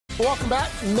Welcome back.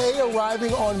 May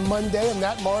arriving on Monday, and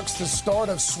that marks the start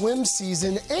of swim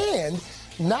season and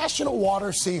National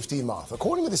Water Safety Month.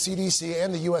 According to the CDC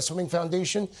and the U.S. Swimming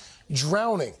Foundation,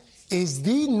 drowning is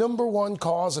the #1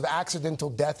 cause of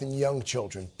accidental death in young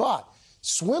children. But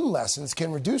swim lessons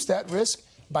can reduce that risk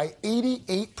by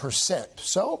 88%.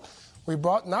 So we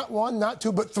brought not one, not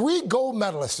two, but 3 gold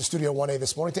medalists to Studio 1A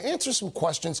this morning to answer some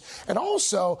questions and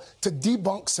also to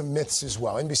debunk some myths as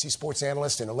well. NBC sports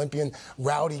analyst and Olympian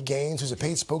Rowdy Gaines, who's a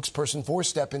paid spokesperson for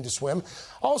Step Into Swim.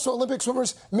 Also Olympic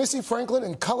swimmers Missy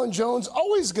and Cullen.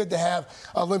 Always good to have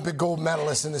Olympic gold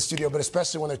medalists in the studio, but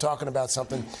especially when they're talking about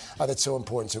something that's so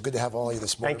important. So good to have all of you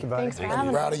this morning. Thank you, buddy. Thanks for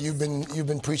having Rowdy, you've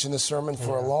been preaching this sermon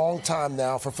for a long time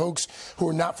now. For folks who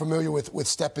are not familiar with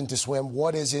Step Into Swim,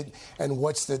 what is it and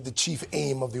what's the chief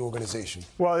aim of the organization?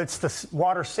 Well, it's the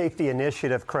Water Safety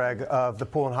Initiative, Craig, of the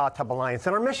Pool and Hot Tub Alliance.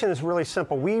 And our mission is really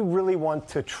simple. We really want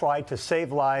to try to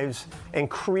save lives and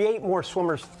create more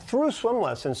swimmers through swim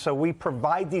lessons. So we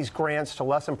provide these grants to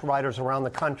lesson providers around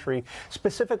the country,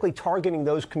 specifically targeting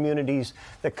those communities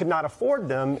that could not afford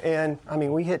them. And, I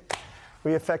mean, we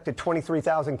affected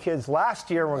 23,000 kids last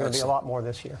year. We're going to be a lot more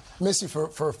this year. Missy,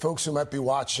 for folks who might be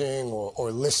watching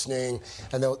or listening,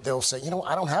 and they'll say, you know,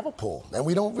 I don't have a pool, and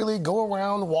we don't really go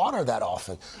around water that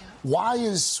often. Yeah. Why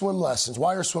are swim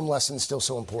lessons still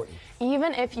so important?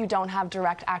 Even if you don't have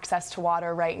direct access to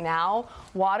water right now,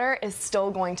 water is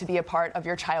still going to be a part of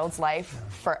your child's life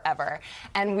forever.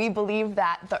 And we believe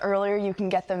that the earlier you can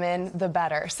get them in, the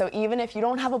better. So even if you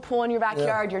don't have a pool in your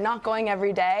backyard, you're not going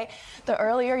every day, the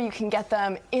earlier you can get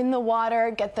them in the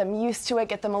water, get them used to it,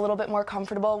 get them a little bit more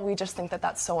comfortable, we just think that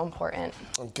that's so important.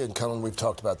 Again, Cullen, we've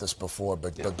talked about this before,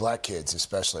 but black kids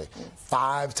especially,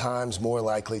 5 times more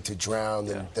likely to drown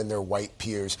than their white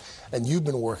peers. And you've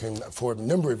been working for a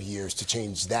number of years to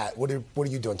change that. What are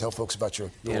you doing? Tell folks about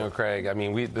your You know, Craig, I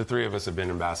mean, the 3 of us have been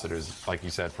ambassadors, like you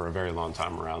said, for a very long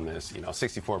time around this. You know,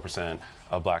 64%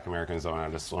 of black Americans don't know how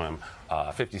to swim,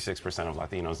 56% of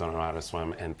Latinos don't know how to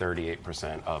swim, and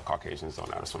 38% of Caucasians don't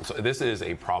know how to swim. So this is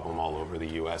a problem all over the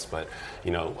U.S., but,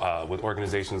 you know, with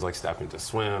organizations like Step Into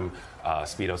Swim,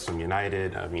 Speedo Swim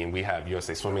United, I mean, we have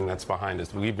USA Swimming that's behind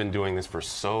us. We've been doing this for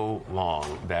so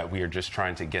long that we are just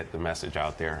trying to get the message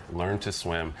out there, learn to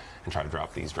swim, and try to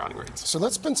drop these drowning rates. So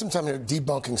let's spend some time here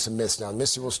debunking some myths now.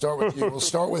 Missy, we'll start with you. We'll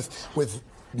start with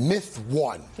myth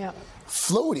 1. Yeah.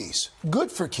 Floaties,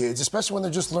 good for kids, especially when they're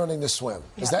just learning to swim.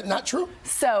 Is that not true?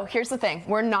 So here's the thing.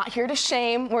 We're not here to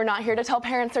shame. We're not here to tell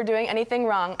parents they're doing anything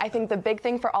wrong. I think the big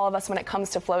thing for all of us when it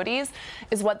comes to floaties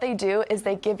is what they do is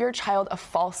they give your child a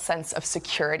false sense of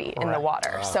security in the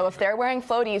water. So if they're wearing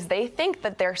floaties, they think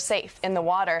that they're safe in the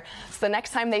water. So the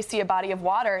next time they see a body of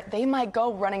water, they might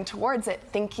go running towards it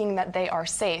thinking that they are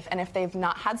safe. And if they've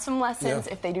not had some lessons,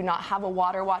 if they do not have a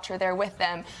water watcher there with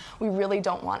them, we really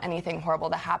don't want anything horrible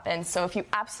to happen. So if you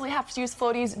absolutely have to use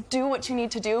floaties, do what you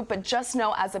need to do, but just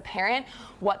know as a parent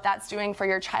what that's doing for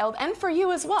your child and for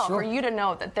you as well, for you to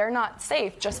know that they're not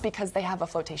safe just because they have a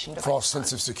flotation device. False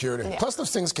sense of security. Plus those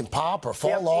things can pop or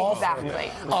fall off.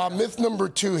 Exactly. Myth number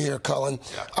 2 here, Cullen.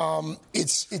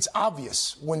 It's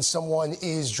obvious when someone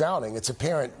is drowning. It's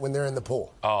apparent when they're in the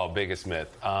pool. Oh, biggest myth.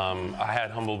 I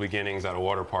had humble beginnings at a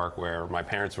water park where my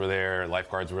parents were there,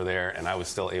 lifeguards were there, and I was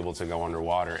still able to go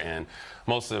underwater. And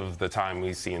most of the time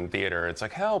we see in theater, it's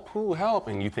like, help, who, help?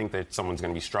 And you think that someone's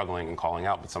going to be struggling and calling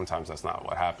out, but sometimes that's not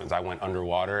what happens. I went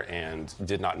underwater and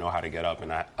did not know how to get up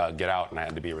and get out, and I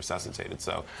had to be resuscitated.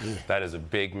 So that is a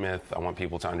big myth. I want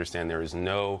people to understand there is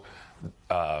no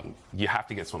you have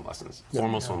to get swim lessons,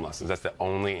 formal swim lessons. That's the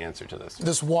only answer to this.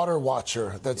 This water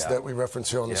watcher that we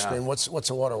reference here on the screen, what's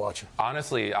a water watcher?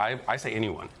 Honestly, I say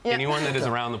anyone. Anyone that is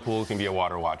around the pool can be a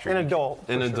water watcher. An adult.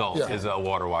 An adult is a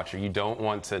water watcher. You don't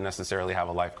want to necessarily have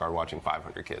a lifeguard watching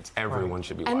 500 kids. Everyone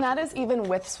should be watching. And that is even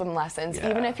with swim lessons.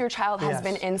 Even if your child has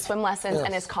been in swim lessons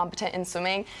and is competent in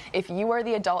swimming, if you are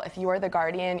the adult, if you are the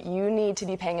guardian, you need to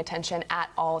be paying attention at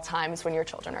all times when your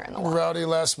children are in the water. Rowdy,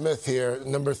 last myth here,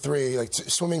 number 3, like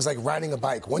swimming's like riding a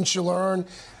bike. Once you learn,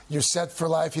 you're set for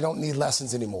life. You don't need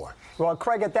lessons anymore. Well,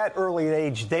 Craig, at that early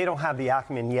age, they don't have the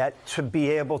acumen yet to be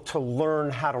able to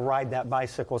learn how to ride that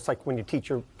bicycle. It's like when you teach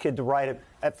your kid to ride it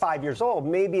at 5 years old.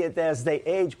 Maybe as they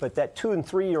age, but that 2- and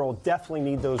 3-year-old definitely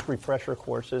need those refresher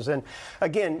courses. And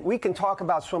again, we can talk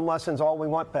about swim lessons all we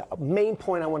want, but the main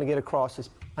point I want to get across is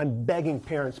I'm begging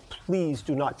parents, please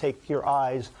do not take your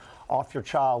eyes off your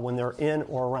child when they're in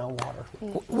or around water.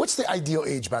 What's the ideal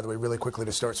age, by the way, really quickly,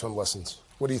 to start swim lessons?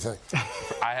 What do you think?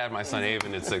 I had my son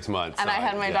Avon at 6 months. And so I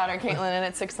had my daughter Caitlin in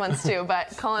at 6 months too, but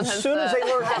Cullen has As soon as they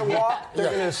learn how to walk, they're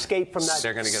going to escape from that.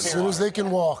 They're going to get As soon as they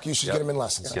can walk, you should get them in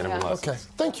lessons. Get them in lessons. Okay.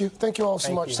 Thank you. Thank you all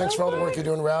so much. Thanks for all the work you're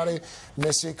doing, Rowdy,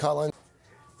 Missy, Cullen.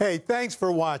 Hey, thanks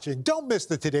for watching. Don't miss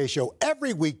the Today Show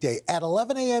every weekday at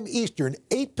 11 a.m. Eastern,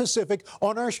 8 Pacific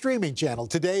on our streaming channel,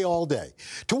 Today All Day.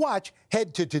 To watch,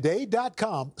 head to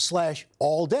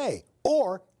today.com/allday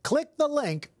or click the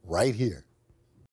link right here.